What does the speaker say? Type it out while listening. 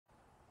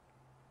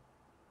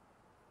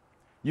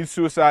Youth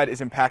suicide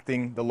is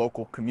impacting the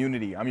local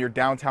community. I'm your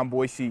downtown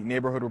Boise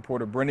neighborhood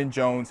reporter, Brendan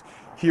Jones,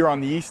 here on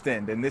the East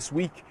End. And this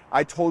week,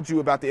 I told you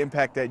about the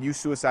impact that youth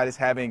suicide is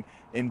having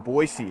in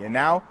Boise. And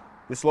now,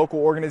 this local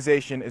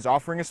organization is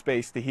offering a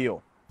space to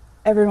heal.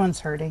 Everyone's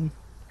hurting.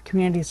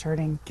 Community's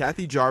hurting.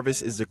 Kathy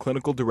Jarvis is the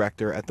clinical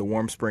director at the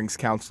Warm Springs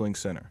Counseling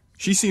Center.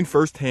 She's seen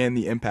firsthand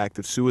the impact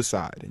of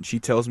suicide, and she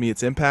tells me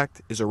its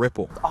impact is a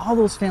ripple. All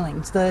those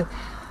feelings, the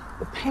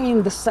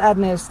pain, the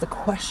sadness, the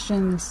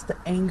questions, the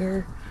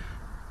anger,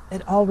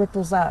 it all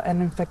ripples out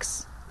and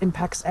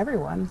impacts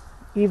everyone,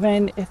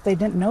 even if they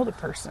didn't know the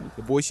person.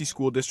 The Boise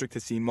School District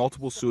has seen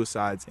multiple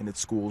suicides in its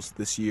schools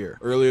this year.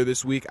 Earlier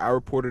this week, I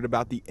reported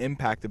about the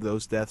impact of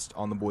those deaths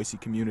on the Boise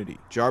community.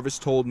 Jarvis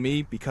told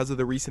me because of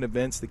the recent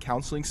events, the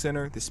Counseling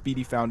Center, the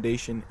Speedy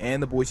Foundation,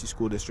 and the Boise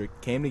School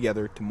District came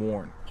together to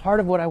mourn. Part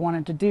of what I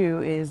wanted to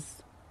do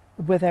is,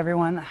 with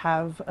everyone,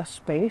 have a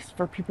space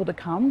for people to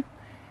come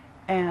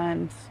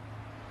and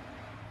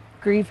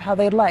grieve how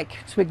they'd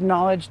like, to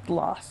acknowledge the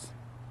loss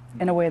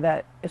in a way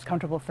that is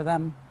comfortable for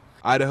them.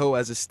 Idaho,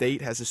 as a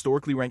state, has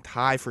historically ranked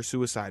high for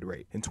suicide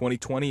rate. In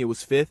 2020, it was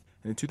 5th,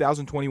 and in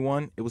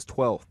 2021, it was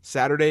 12th.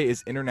 Saturday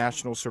is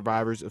International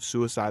Survivors of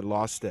Suicide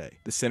Loss Day.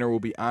 The center will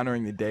be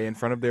honoring the day in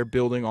front of their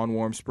building on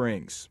Warm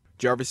Springs.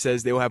 Jarvis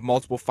says they will have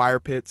multiple fire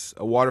pits,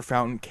 a water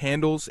fountain,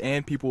 candles,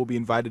 and people will be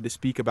invited to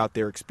speak about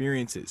their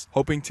experiences,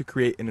 hoping to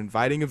create an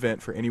inviting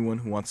event for anyone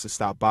who wants to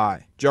stop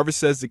by. Jarvis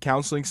says the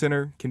counseling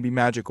center can be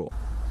magical.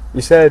 You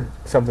said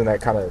something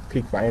that kind of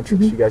piqued my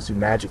interest. You guys do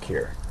magic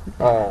here.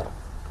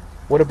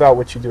 What about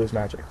what you do is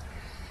magic?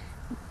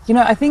 You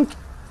know, I think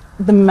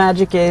the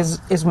magic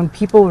is when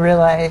people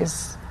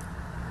realize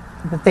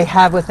that they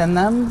have within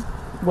them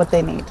what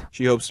they need.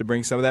 She hopes to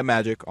bring some of that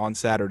magic on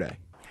Saturday.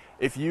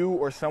 If you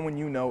or someone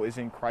you know is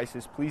in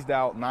crisis, please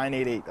dial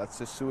 988. That's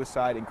the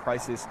Suicide and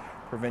Crisis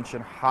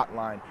Prevention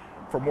Hotline.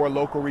 For more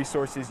local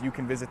resources, you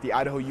can visit the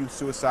Idaho Youth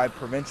Suicide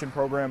Prevention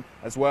Program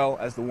as well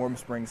as the Warm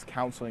Springs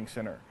Counseling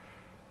Center.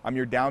 I'm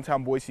your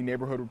downtown Boise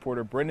neighborhood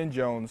reporter, Brendan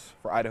Jones,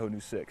 for Idaho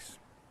News 6.